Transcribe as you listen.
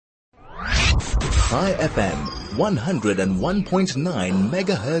High FM, 101.9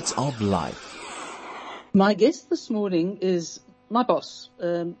 megahertz of life. My guest this morning is my boss,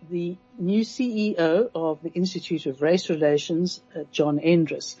 the new CEO of the Institute of Race Relations, John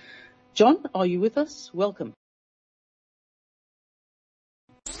Enres. John, are you with us? Welcome.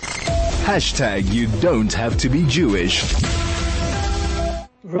 Hashtag you don't have to be Jewish.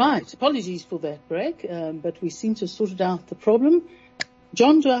 Right. Apologies for that break, but we seem to have sorted out the problem.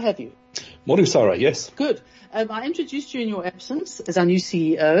 John, do I have you? Morning, Sarah. Yes. Good. I introduced you in your absence as our new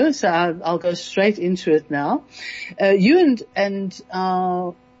CEO, so I'll go straight into it now. You and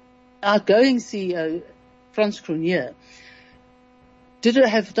our outgoing CEO, Franz Krunier,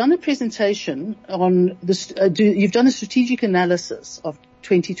 have done a presentation on this. You've done a strategic analysis of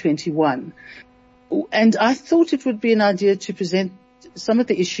 2021, and I thought it would be an idea to present some of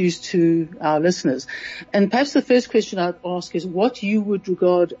the issues to our listeners. And perhaps the first question I'd ask is what you would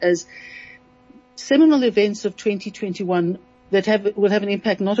regard as seminal events of 2021 that will have an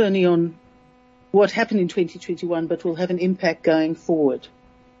impact not only on what happened in 2021, but will have an impact going forward.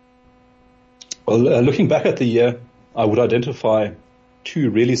 Well, looking back at the year, I would identify two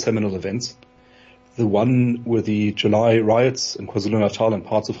really seminal events. The one were the July riots in KwaZulu-Natal and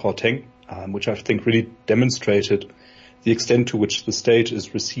parts of Gauteng, which I think really demonstrated the extent to which the state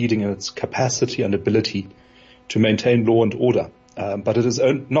is receding in its capacity and ability to maintain law and order. But it is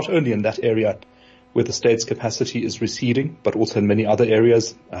not only in that area where the state's capacity is receding, but also in many other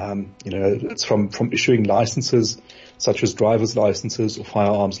areas. It's from issuing licenses, such as driver's licenses or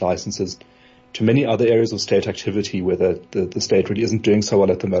firearms licenses, to many other areas of state activity where the state really isn't doing so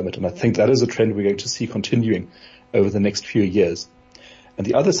well at the moment. And I think that is a trend we're going to see continuing over the next few years. And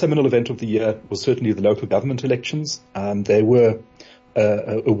the other seminal event of the year was certainly the local government elections. They were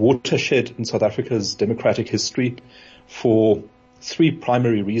a watershed in South Africa's democratic history for three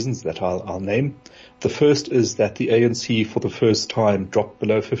primary reasons that I'll name. The first is that the ANC for the first time dropped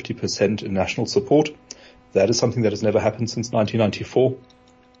below 50% in national support. That is something that has never happened since 1994.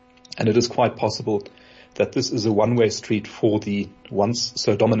 And it is quite possible that this is a one-way street for the once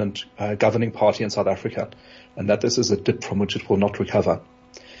so dominant governing party in South Africa, and that this is a dip from which it will not recover.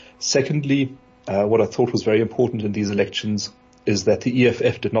 Secondly, what I thought was very important in these elections is that the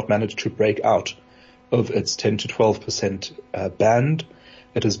EFF did not manage to break out of its 10 to 12% band.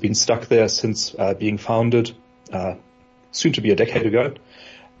 It has been stuck there since being founded, soon to be a decade ago.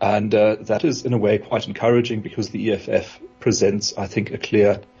 And that is in a way quite encouraging because the EFF presents, I think, a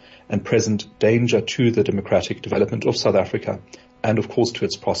clear and present danger to the democratic development of South Africa and, of course, to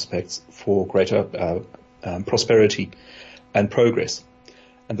its prospects for greater prosperity and progress.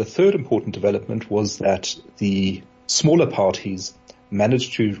 And the third important development was that the smaller parties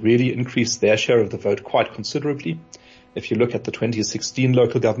managed to really increase their share of the vote quite considerably. If you look at the 2016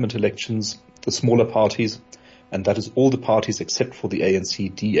 local government elections, the smaller parties, and that is all the parties except for the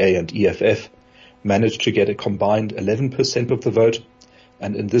ANC, DA and EFF, managed to get a combined 11% of the vote.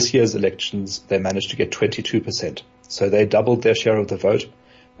 And in this year's elections, they managed to get 22%. So they doubled their share of the vote.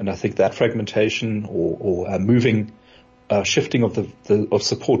 And I think that fragmentation or shifting of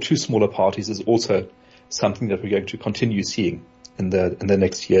support to smaller parties is also something that we're going to continue seeing in the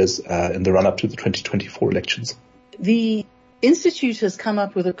next years, in the run-up to the 2024 elections. The Institute has come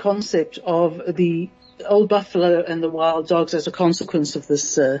up with a concept of the old buffalo and the wild dogs as a consequence of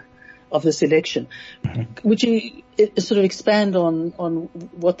this election. Mm-hmm. Would you sort of expand on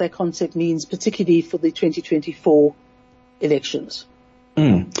what that concept means, particularly for the 2024 elections?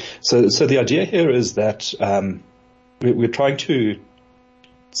 So the idea here is that we're trying to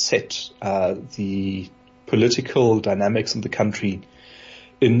set the political dynamics in the country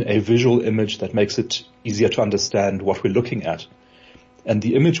in a visual image that makes it easier to understand what we're looking at. And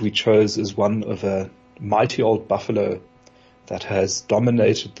the image we chose is one of a mighty old buffalo that has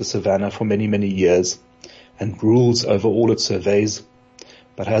dominated the savannah for many, many years and rules over all its surveys,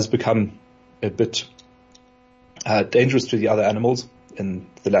 but has become a bit dangerous to the other animals in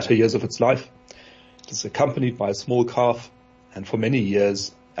the latter years of its life. It is accompanied by a small calf, and for many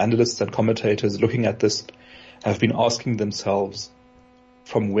years, analysts and commentators looking at this have been asking themselves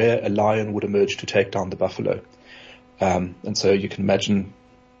from where a lion would emerge to take down the buffalo. And so you can imagine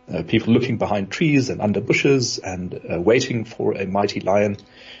people looking behind trees and under bushes and waiting for a mighty lion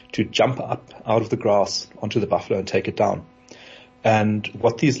to jump up out of the grass onto the buffalo and take it down. And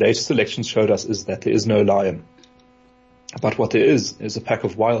what these latest elections showed us is that there is no lion. But what there is a pack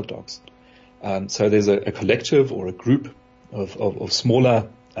of wild dogs. So there's a collective or a group of smaller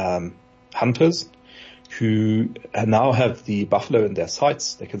hunters who now have the buffalo in their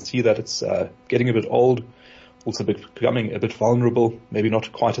sights. They can see that it's getting a bit old, also becoming a bit vulnerable, maybe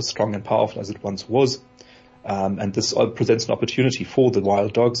not quite as strong and powerful as it once was. And this presents an opportunity for the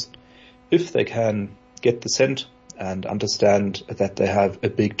wild dogs if they can get the scent and understand that they have a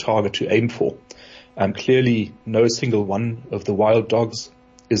big target to aim for. Clearly, no single one of the wild dogs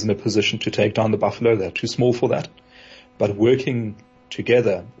is in a position to take down the buffalo. They're too small for that. But working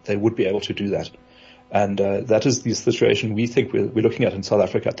together, they would be able to do that. And that is the situation we think we're looking at in South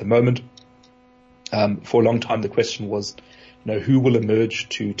Africa at the moment. For a long time, the question was, who will emerge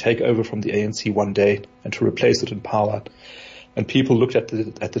to take over from the ANC one day and to replace it in power? And people looked at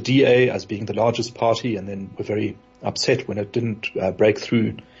the DA as being the largest party, and then were very upset when it didn't break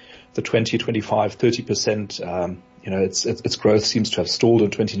through the 20, 25, 30%. Its growth seems to have stalled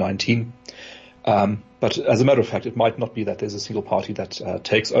in 2019. But as a matter of fact, it might not be that there's a single party that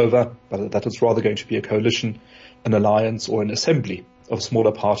takes over, but that it's rather going to be a coalition, an alliance, or an assembly of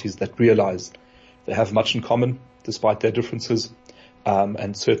smaller parties that realize they have much in common despite their differences.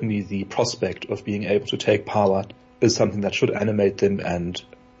 And certainly the prospect of being able to take power is something that should animate them and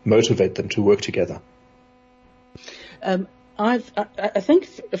motivate them to work together. I think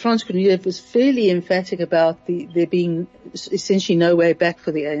Frans Cronje was fairly emphatic about there being essentially no way back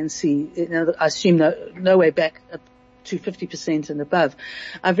for the ANC. I assume no way back up to 50% and above.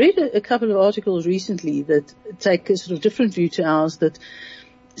 I've read a couple of articles recently that take a sort of different view to ours, that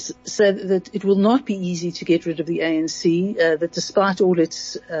say that it will not be easy to get rid of the ANC, that despite all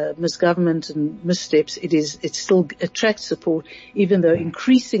its misgovernment and missteps, it still attracts support, even though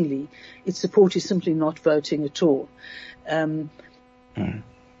increasingly its support is simply not voting at all.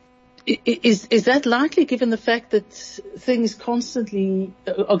 Is that likely, given the fact that things constantly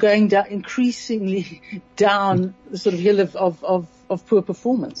are going down, increasingly down the sort of hill of poor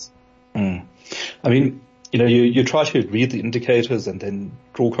performance? I mean, you try to read the indicators and then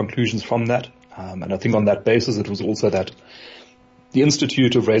draw conclusions from that. And I think on that basis, it was also that the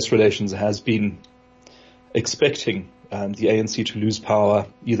Institute of Race Relations has been expecting the ANC to lose power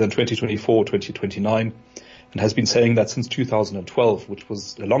either in 2024 or 2029, and has been saying that since 2012, which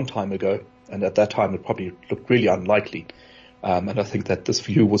was a long time ago. And at that time, it probably looked really unlikely. And I think that this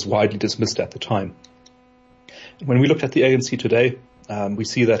view was widely dismissed at the time. When we looked at the ANC today, we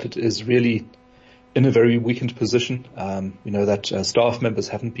see that it is really in a very weakened position. That staff members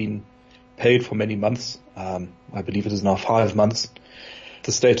haven't been paid for many months. I believe it is now 5 months.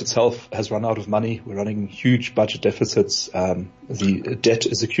 The state itself has run out of money. We're running huge budget deficits. The debt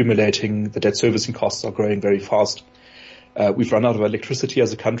is accumulating. The debt servicing costs are growing very fast. We've run out of electricity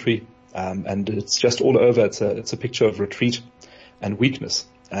as a country, and it's just all over. It's a picture of retreat and weakness.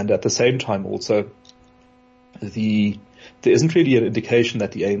 And at the same time also, there isn't really an indication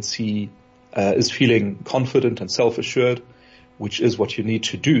that the ANC is feeling confident and self-assured, which is what you need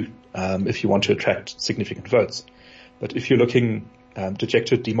to do if you want to attract significant votes. But if you're looking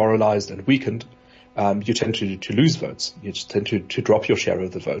dejected, demoralized, and weakened, you tend to lose votes. You just tend to drop your share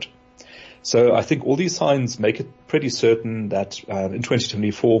of the vote. So I think all these signs make it pretty certain that in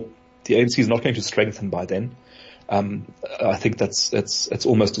 2024 the ANC is not going to strengthen by then. I think that's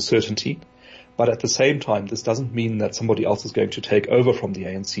almost a certainty. But at the same time, this doesn't mean that somebody else is going to take over from the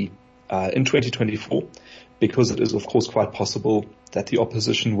ANC in 2024, because it is of course quite possible that the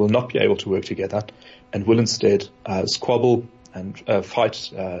opposition will not be able to work together and will instead squabble and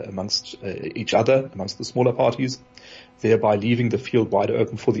fight amongst each other, amongst the smaller parties, thereby leaving the field wide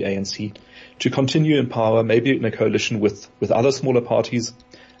open for the ANC to continue in power, maybe in a coalition with other smaller parties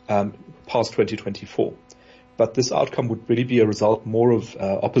past 2024. But this outcome would really be a result more of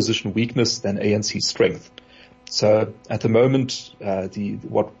opposition weakness than ANC strength. So at the moment,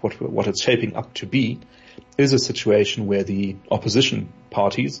 what it's shaping up to be is a situation where the opposition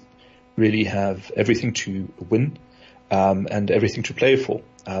parties really have everything to win and everything to play for.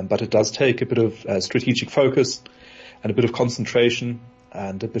 But it does take a bit of strategic focus and a bit of concentration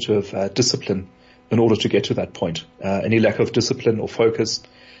and a bit of discipline in order to get to that point. Any lack of discipline or focus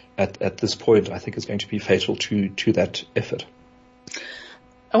at this point, I think, is going to be fatal to that effort.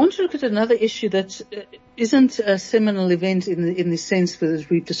 I want to look at another issue that isn't a seminal event in the sense that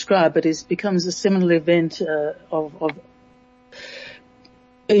we've described, but becomes a seminal event of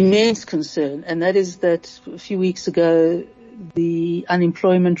immense concern, and that is that a few weeks ago the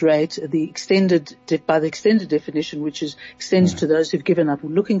unemployment rate, by the extended definition, which is extended to those who've given up or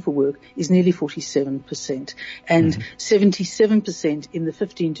looking for work, is nearly 47%, and 77% in the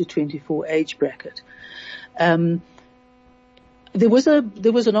 15 to 24 age bracket. There was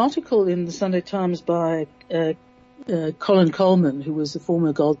an article in the Sunday Times by Colin Coleman, who was the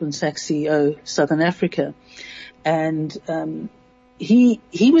former Goldman Sachs CEO, Southern Africa, and he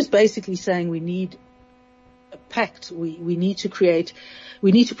was basically saying we need pact. We need to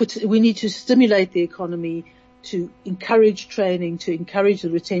stimulate the economy, to encourage training, to encourage the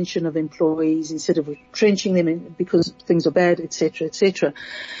retention of employees instead of retrenching them because things are bad, etc., etc.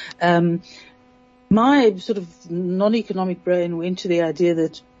 My sort of non-economic brain went to the idea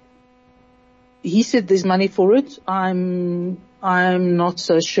that he said there's money for it. I'm not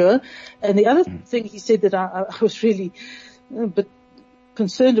so sure. And the other thing he said that I was really a bit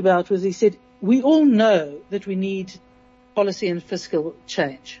concerned about was he said, we all know that we need policy and fiscal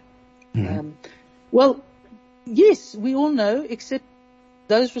change. Well, yes, we all know, except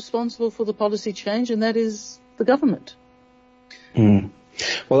those responsible for the policy change, and that is the government.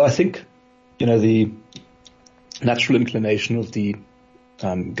 Well, I think, the natural inclination of the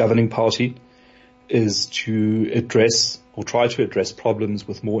governing party is to address or try to address problems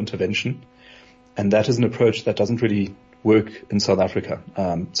with more intervention. And that is an approach that doesn't really work in South Africa.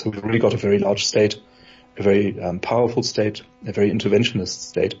 So we've really got a very large state, a very powerful state, a very interventionist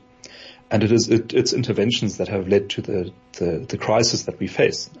state. And it's interventions that have led to the crisis that we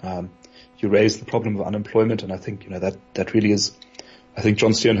face. You raised the problem of unemployment, and I think, that really is, I think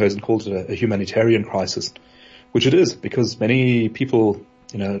John Steenhuisen called it a humanitarian crisis, which it is, because many people,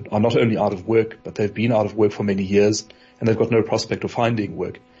 are not only out of work, but they've been out of work for many years, and they've got no prospect of finding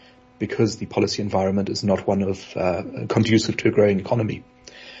work because the policy environment is not one of conducive to a growing economy.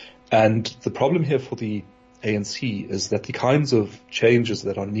 And the problem here for the ANC is that the kinds of changes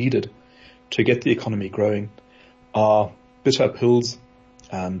that are needed to get the economy growing are bitter pills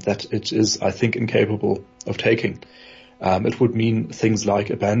that it is, I think, incapable of taking. It would mean things like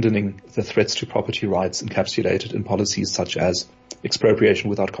abandoning the threats to property rights encapsulated in policies such as expropriation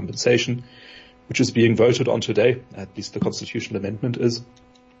without compensation, which is being voted on today, at least the constitutional amendment is.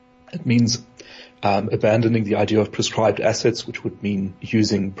 It means abandoning the idea of prescribed assets, which would mean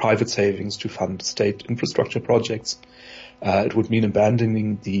using private savings to fund state infrastructure projects. It would mean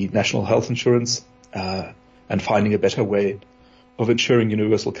abandoning the national health insurance and finding a better way of ensuring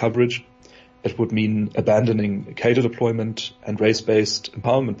universal coverage. It would mean abandoning cadre deployment and race-based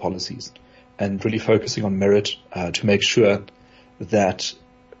empowerment policies and really focusing on merit to make sure that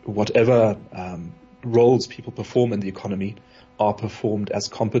whatever roles people perform in the economy are performed as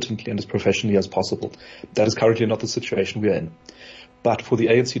competently and as professionally as possible. That is currently not the situation we are in. But for the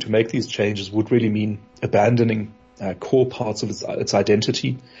ANC to make these changes would really mean abandoning core parts of its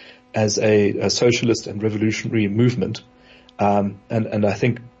identity as a socialist and revolutionary movement. And I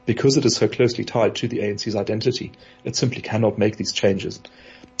think because it is so closely tied to the ANC's identity, it simply cannot make these changes.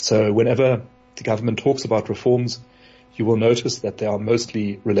 So whenever the government talks about reforms, you will notice that they are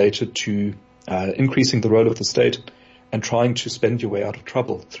mostly related to increasing the role of the state and trying to spend your way out of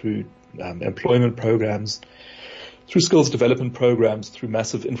trouble through employment programs, through skills development programs, through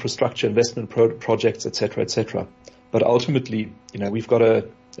massive infrastructure investment projects, etc., etc. But ultimately, we've got a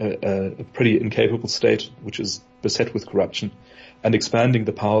pretty incapable state which is beset with corruption, and expanding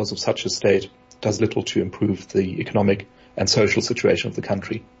the powers of such a state does little to improve the economic and social situation of the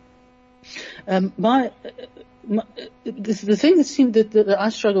country. The thing that I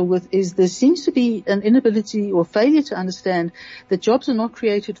struggle with is there seems to be an inability or failure to understand that jobs are not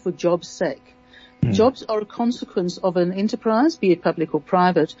created for jobs' sake. Jobs are a consequence of an enterprise, be it public or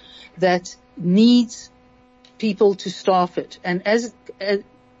private, that needs people to staff it. And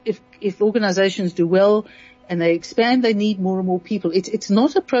if organizations do well and they expand, they need more and more people. It's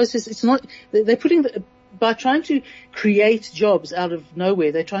not a process. It's not, they're putting by trying to create jobs out of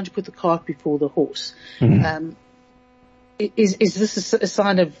nowhere, they're trying to put the cart before the horse. Is this a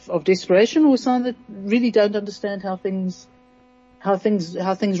sign of desperation, or a sign that really don't understand how things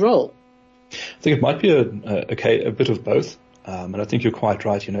roll? I think it might be a bit of both. And I think you're quite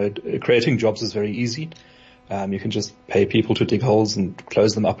right. Creating jobs is very easy. You can just pay people to dig holes and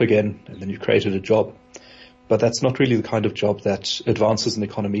close them up again, and then you've created a job. But that's not really the kind of job that advances an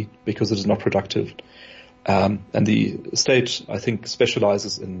economy, because it is not productive. And the state, I think,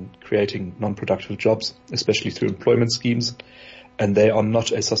 specializes in creating non-productive jobs, especially through employment schemes, and they are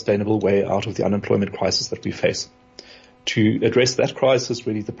not a sustainable way out of the unemployment crisis that we face. To address that crisis,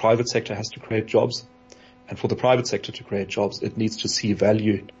 really, the private sector has to create jobs. And for the private sector to create jobs, it needs to see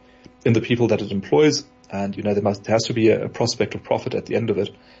value in the people that it employs. And, there has to be a prospect of profit at the end of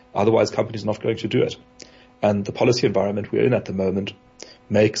it. Otherwise, companies are not going to do it. And the policy environment we're in at the moment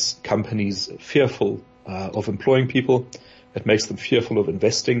makes companies fearful of employing people. It makes them fearful of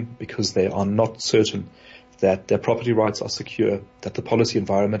investing because they are not certain that their property rights are secure, that the policy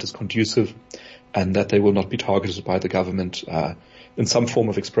environment is conducive, and that they will not be targeted by the government in some form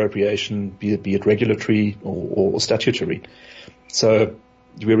of expropriation, be it regulatory or statutory. So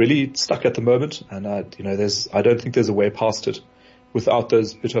we're really stuck at the moment, and I don't think there's a way past it without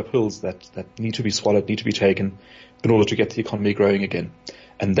those bitter pills that need to be swallowed, need to be taken in order to get the economy growing again.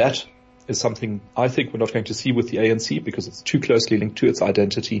 And that is something I think we're not going to see with the ANC because it's too closely linked to its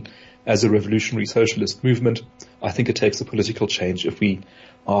identity as a revolutionary socialist movement. I think it takes a political change if we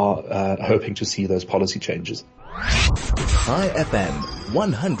are hoping to see those policy changes. High FM,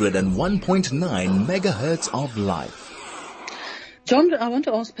 101.9 megahertz of life. John, I want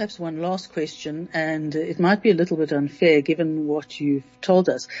to ask perhaps one last question, and it might be a little bit unfair given what you've told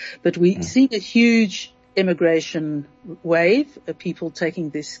us, but we see a huge immigration wave of people taking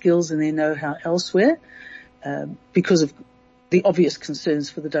their skills and their know-how elsewhere because of the obvious concerns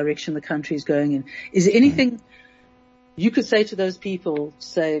for the direction the country is going in. Is there anything you could say to those people,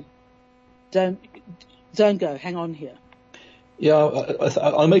 say, don't go, hang on here? Yeah,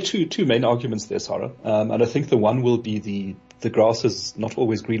 I'll make two main arguments there, Sarah. And I think the one will be the grass is not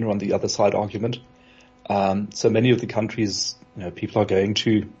always greener on the other side argument. So many of the countries, people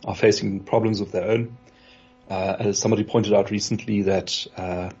are facing problems of their own. As somebody pointed out recently that,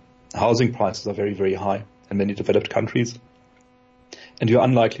 housing prices are very, very high in many developed countries. And you're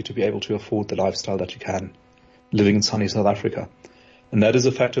unlikely to be able to afford the lifestyle that you can living in sunny South Africa. And that is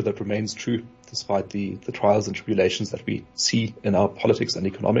a factor that remains true despite the trials and tribulations that we see in our politics and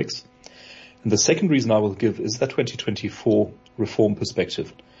economics. And the second reason I will give is that 2024 reform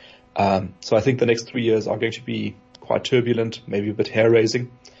perspective. So I think the next 3 years are going to be quite turbulent, maybe a bit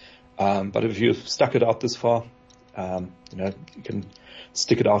hair-raising. But if you've stuck it out this far, you can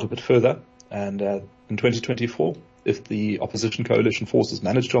stick it out a bit further. And in 2024, if the opposition coalition forces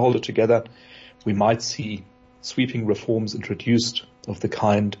manage to hold it together, we might see sweeping reforms introduced of the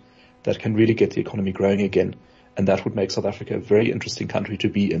kind that can really get the economy growing again. And that would make South Africa a very interesting country to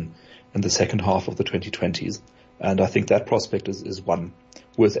be in the second half of the 2020s. And I think that prospect is one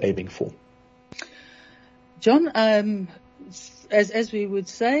worth aiming for. John, as we would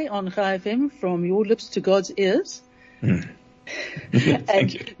say on Chai FM, from your lips to God's ears.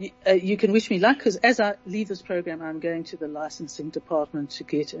 Thank you. You can wish me luck, because as I leave this program, I'm going to the licensing department to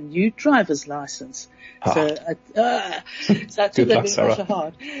get a new driver's license. So I took that very much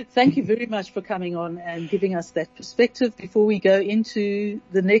hard. Thank you very much for coming on and giving us that perspective before we go into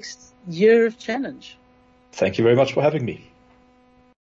the next year of challenge. Thank you very much for having me.